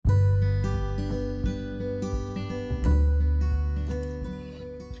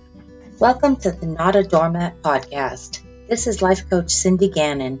Welcome to the Not a Doormat podcast. This is life coach Cindy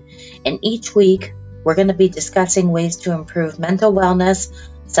Gannon, and each week we're going to be discussing ways to improve mental wellness,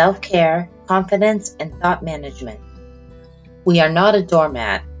 self-care, confidence, and thought management. We are not a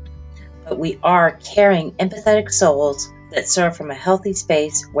doormat, but we are caring, empathetic souls that serve from a healthy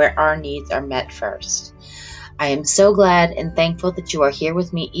space where our needs are met first. I am so glad and thankful that you are here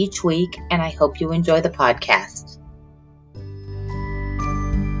with me each week, and I hope you enjoy the podcast.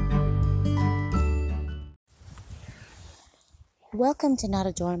 Welcome to Not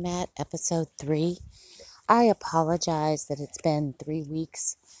a Doormat, episode 3. I apologize that it's been 3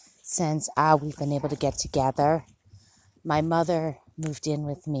 weeks since we've been able to get together. My mother moved in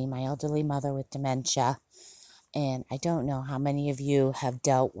with me, my elderly mother with dementia, and I don't know how many of you have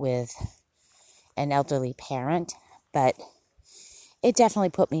dealt with an elderly parent, but it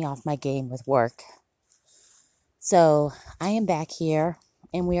definitely put me off my game with work. So I am back here,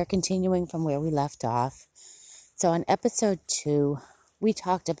 and we are continuing from where we left off. So in episode 2, we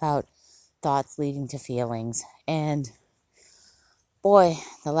talked about thoughts leading to feelings. And boy,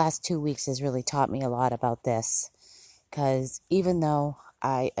 the last 2 weeks has really taught me a lot about this. Because even though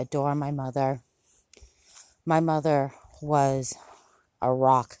I adore my mother was a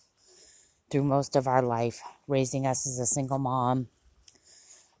rock through most of our life, raising us as a single mom.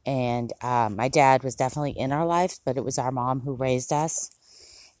 And my dad was definitely in our lives, but it was our mom who raised us.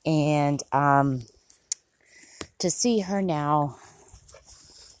 And to see her now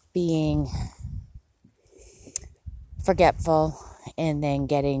being forgetful and then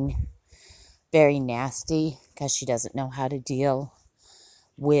getting very nasty because she doesn't know how to deal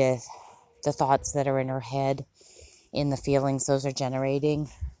with the thoughts that are in her head, in the feelings those are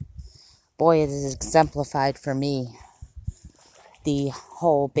generating. Boy, it is exemplified for me the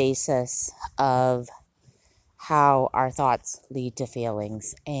whole basis of how our thoughts lead to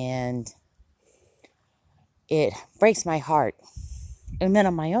feelings, and it breaks my heart. And then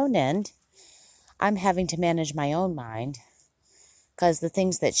on my own end, I'm having to manage my own mind because the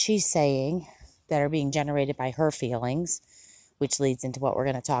things that she's saying that are being generated by her feelings, which leads into what we're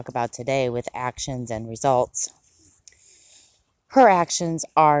going to talk about today with actions and results. Her actions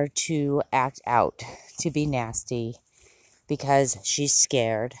are to act out, to be nasty, because she's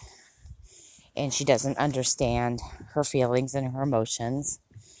scared and she doesn't understand her feelings and her emotions.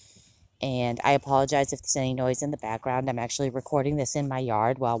 And I apologize if there's any noise in the background. I'm actually recording this in my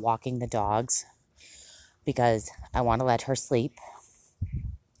yard while walking the dogs because I want to let her sleep.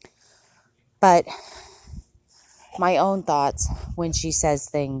 But my own thoughts when she says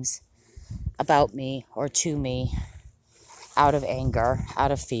things about me or to me out of anger,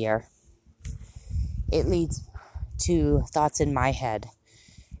 out of fear, it leads to thoughts in my head,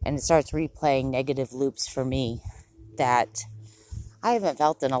 and it starts replaying negative loops for me that I haven't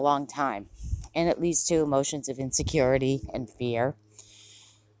felt in a long time, and it leads to emotions of insecurity and fear.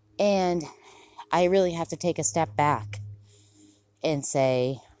 And I really have to take a step back and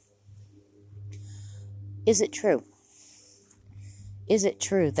say, is it true? Is it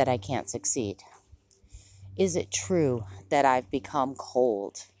true that I can't succeed? Is it true that I've become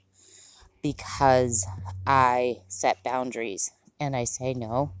cold because I set boundaries and I say,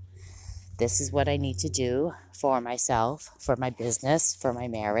 no, this is what I need to do for myself, for my business, for my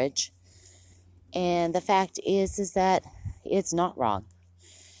marriage. And the fact is that it's not wrong.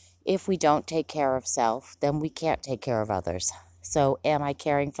 If we don't take care of self, then we can't take care of others. So am I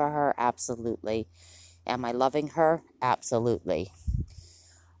caring for her? Absolutely. Am I loving her? Absolutely.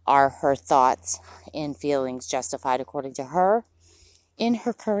 Are her thoughts and feelings justified according to her in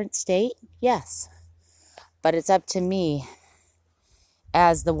her current state? Yes. But it's up to me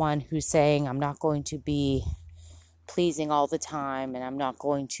as the one who's saying I'm not going to be pleasing all the time, and I'm not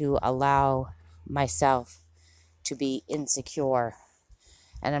going to allow myself to be insecure,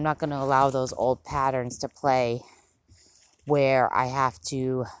 and I'm not going to allow those old patterns to play where I have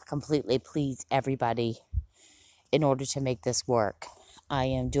to completely please everybody in order to make this work. I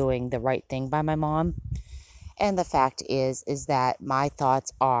am doing the right thing by my mom, and the fact is that my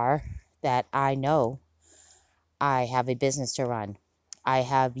thoughts are that I know I have a business to run. I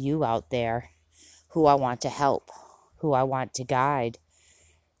have you out there who I want to help, who I want to guide,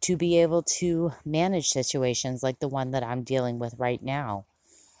 to be able to manage situations like the one that I'm dealing with right now,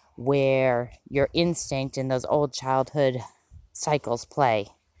 where your instinct in those old childhood cycles play,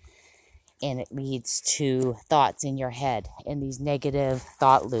 and it leads to thoughts in your head and these negative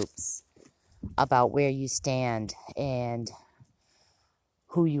thought loops about where you stand and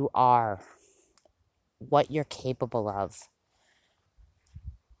who you are, what you're capable of,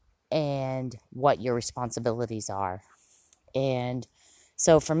 and what your responsibilities are. And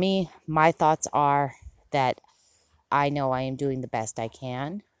So for me, my thoughts are that I know I am doing the best I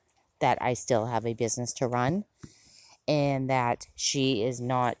can, that I still have a business to run, and that she is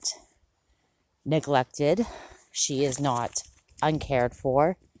not neglected. She is not uncared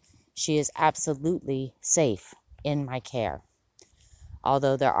for. She is absolutely safe in my care.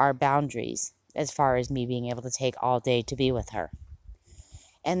 Although there are boundaries as far as me being able to take all day to be with her.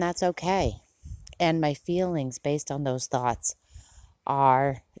 And that's okay. And my feelings based on those thoughts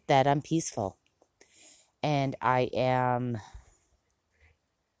are that I'm peaceful. And I am,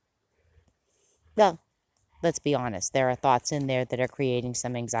 well, let's be honest. There are thoughts in there that are creating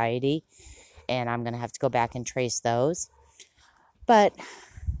some anxiety. And I'm going to have to go back and trace those. But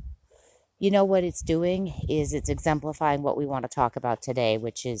you know what it's doing is it's exemplifying what we want to talk about today,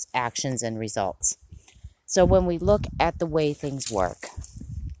 which is actions and results. So when we look at the way things work,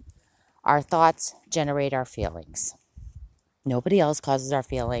 our thoughts generate our feelings. Nobody else causes our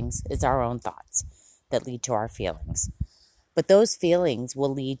feelings. It's our own thoughts that lead to our feelings. But those feelings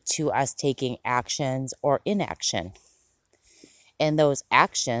will lead to us taking actions or inaction. And those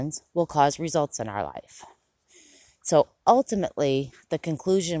actions will cause results in our life. So ultimately, the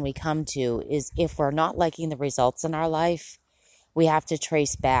conclusion we come to is if we're not liking the results in our life, we have to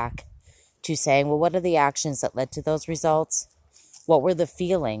trace back to saying, well, what are the actions that led to those results? What were the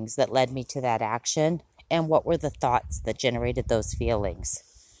feelings that led me to that action? And what were the thoughts that generated those feelings?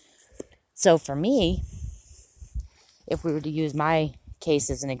 So for me, if we were to use my case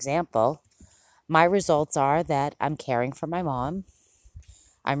as an example, my results are that I'm caring for my mom.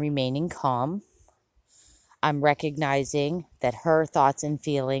 I'm remaining calm. I'm recognizing that her thoughts and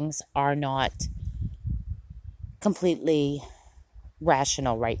feelings are not completely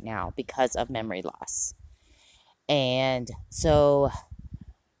rational right now because of memory loss. And so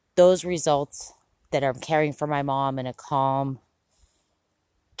those results that I'm caring for my mom in a calm,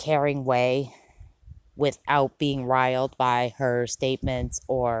 caring way without being riled by her statements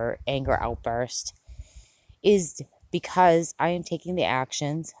or anger outburst is because I am taking the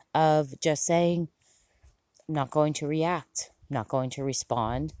actions of just saying, I'm not going to react, I'm not going to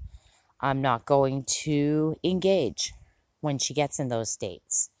respond, I'm not going to engage when she gets in those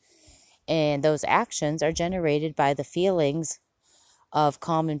states. And those actions are generated by the feelings of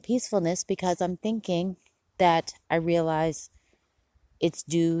calm and peacefulness because I'm thinking that I realize it's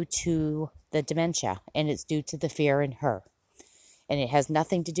due to the dementia and it's due to the fear in her. And it has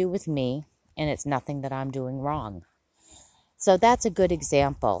nothing to do with me and it's nothing that I'm doing wrong. So that's a good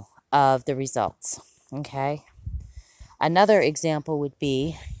example of the results, okay? Another example would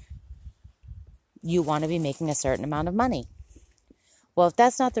be you want to be making a certain amount of money. Well, if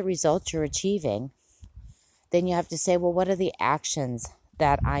that's not the result you're achieving, then you have to say, well, what are the actions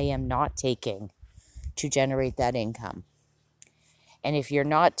that I am not taking to generate that income? And if you're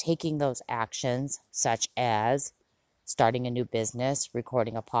not taking those actions, such as starting a new business,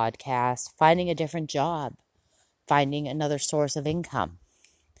 recording a podcast, finding a different job, finding another source of income,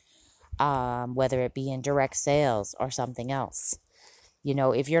 whether it be in direct sales or something else. You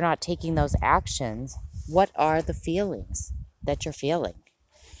know, if you're not taking those actions, what are the feelings that you're feeling?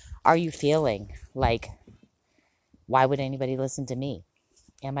 Are you feeling like, why would anybody listen to me?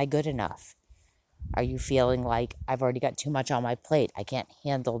 Am I good enough? Are you feeling like I've already got too much on my plate? I can't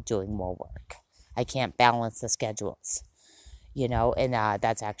handle doing more work. I can't balance the schedules. You know, and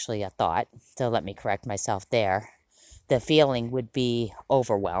that's actually a thought. So let me correct myself there. The feeling would be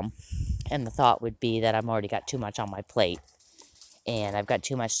overwhelm. And the thought would be that I've already got too much on my plate. And I've got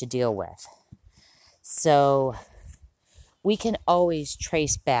too much to deal with. So we can always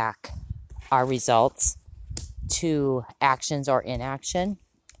trace back our results to actions or inaction.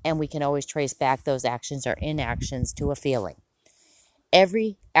 And we can always trace back those actions or inactions to a feeling.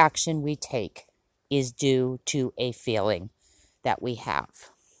 Every action we take is due to a feeling that we have.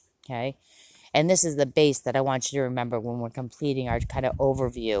 Okay? And this is the base that I want you to remember when we're completing our kind of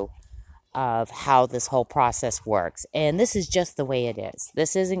overview of how this whole process works. And this is just the way it is.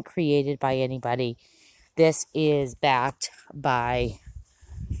 This isn't created by anybody. This is backed by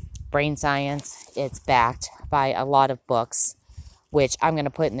brain science. It's backed by a lot of books, which I'm going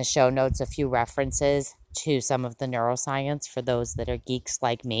to put in the show notes a few references to some of the neuroscience for those that are geeks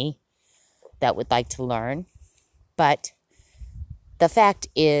like me that would like to learn. But the fact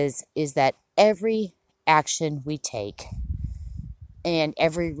is that every action we take and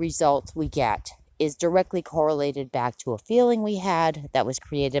every result we get is directly correlated back to a feeling we had that was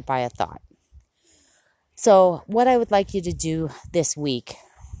created by a thought. So what I would like you to do this week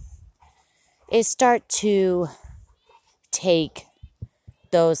is start to take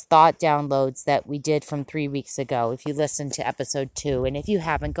those thought downloads that we did from 3 weeks ago. If you listened to episode 2, and if you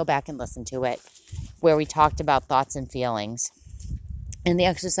haven't, go back and listen to it, where we talked about thoughts and feelings. And the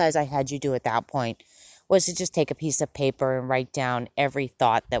exercise I had you do at that point was to just take a piece of paper and write down every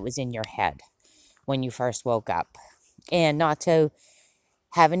thought that was in your head when you first woke up. And not to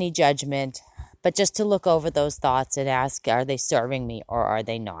have any judgment, but just to look over those thoughts and ask, are they serving me or are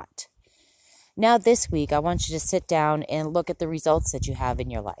they not? Now this week, I want you to sit down and look at the results that you have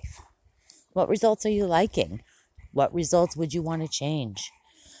in your life. What results are you liking? What results would you want to change?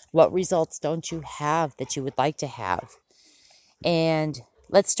 What results don't you have that you would like to have? And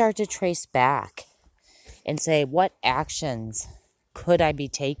let's start to trace back and say, what actions could I be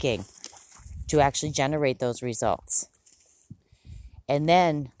taking to actually generate those results? And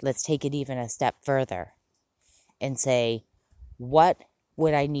then let's take it even a step further and say, what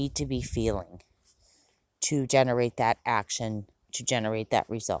would I need to be feeling to generate that action, to generate that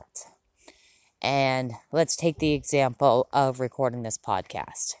result? And let's take the example of recording this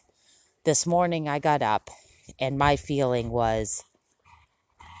podcast. This morning I got up and my feeling was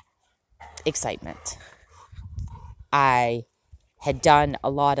excitement. I had done a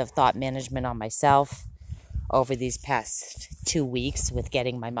lot of thought management on myself over these past 2 weeks with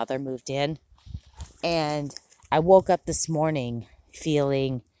getting my mother moved in. And I woke up this morning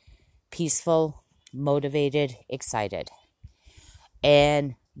feeling peaceful, motivated, excited.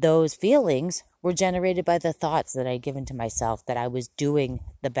 And those feelings were generated by the thoughts that I'd given to myself that I was doing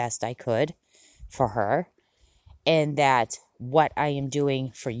the best I could for her, and that what I am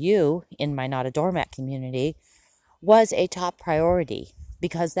doing for you in my Not a Doormat community was a top priority,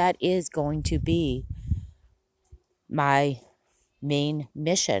 because that is going to be my main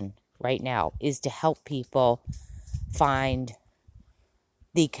mission right now, is to help people find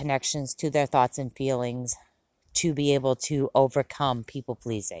the connections to their thoughts and feelings to be able to overcome people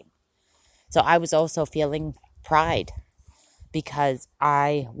pleasing. So I was also feeling pride because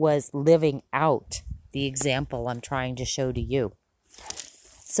I was living out the example I'm trying to show to you.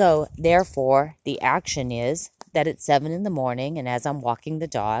 So therefore, the action is that it's 7 a.m, and as I'm walking the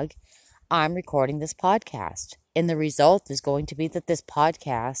dog, I'm recording this podcast. And the result is going to be that this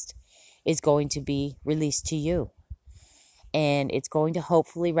podcast is going to be released to you. And it's going to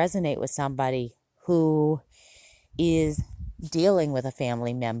hopefully resonate with somebody who is dealing with a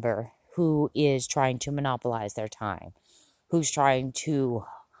family member who is trying to monopolize their time, who's trying to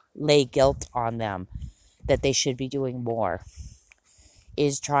lay guilt on them that they should be doing more,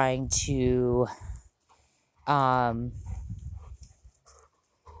 is trying to, and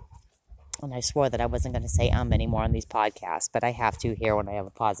I swore that I wasn't going to say anymore on these podcasts, but I have to here when I have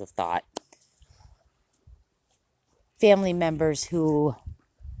a positive thought. Family members who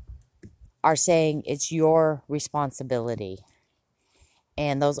are saying it's your responsibility.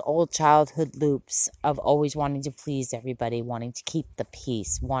 And those old childhood loops of always wanting to please everybody, wanting to keep the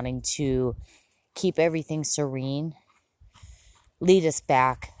peace, wanting to keep everything serene, lead us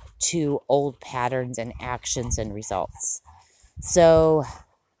back to old patterns and actions and results. So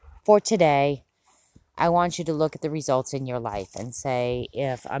for today, I want you to look at the results in your life and say,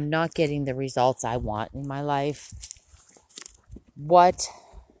 if I'm not getting the results I want in my life, what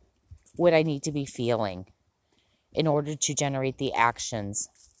would I need to be feeling in order to generate the actions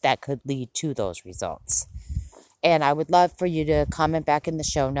that could lead to those results? And I would love for you to comment back in the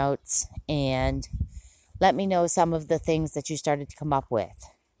show notes and let me know some of the things that you started to come up with.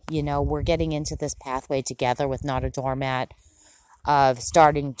 You know, we're getting into this pathway together with Not a Doormat of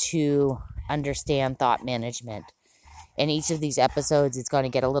starting to understand thought management. In each of these episodes, it's going to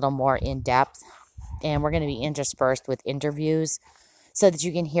get a little more in depth, and we're going to be interspersed with interviews so that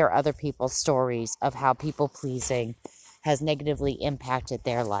you can hear other people's stories of how people pleasing has negatively impacted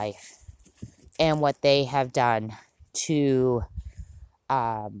their life and what they have done to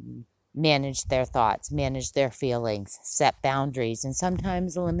manage their thoughts, manage their feelings, set boundaries, and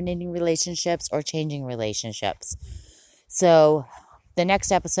sometimes eliminating relationships or changing relationships. So the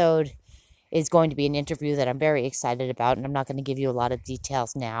next episode is going to be an interview that I'm very excited about, and I'm not going to give you a lot of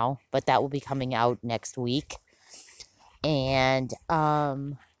details now, but that will be coming out next week. And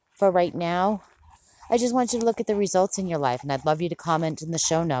for right now, I just want you to look at the results in your life, and I'd love you to comment in the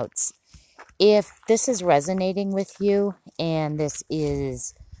show notes. If this is resonating with you and this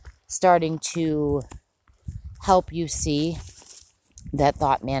is starting to help you see that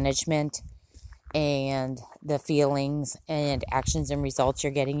thought management and the feelings and actions and results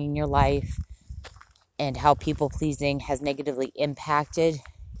you're getting in your life and how people pleasing has negatively impacted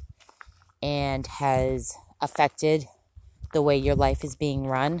and has affected the way your life is being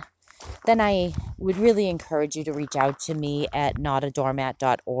run, then I would really encourage you to reach out to me at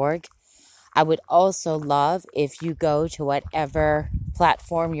notadoormat.org. I would also love if you go to whatever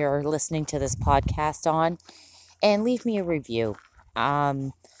platform you're listening to this podcast on and leave me a review.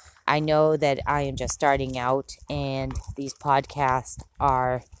 I know that I am just starting out, and these podcasts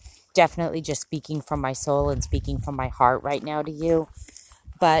are definitely just speaking from my soul and speaking from my heart right now to you.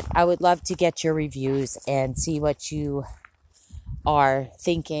 But I would love to get your reviews and see what you are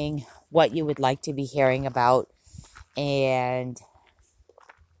thinking, what you would like to be hearing about. And,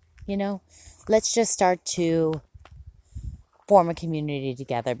 let's just start to form a community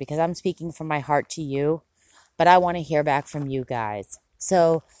together, because I'm speaking from my heart to you, but I want to hear back from you guys.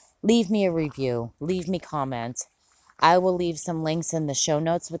 So leave me a review, leave me comments. I will leave some links in the show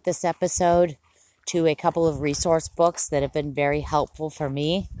notes with this episode to a couple of resource books that have been very helpful for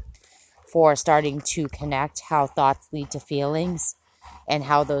me for starting to connect how thoughts lead to feelings and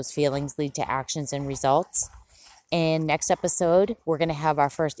how those feelings lead to actions and results. And next episode, we're going to have our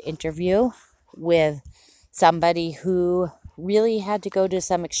first interview with somebody who really had to go to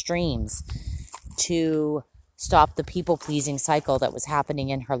some extremes to stop the people-pleasing cycle that was happening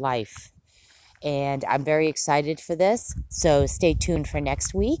in her life. And I'm very excited for this, so stay tuned for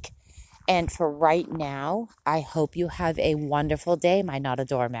next week. And for right now, I hope you have a wonderful day, my Not a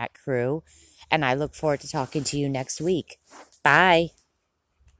Doormat crew, and I look forward to talking to you next week. Bye.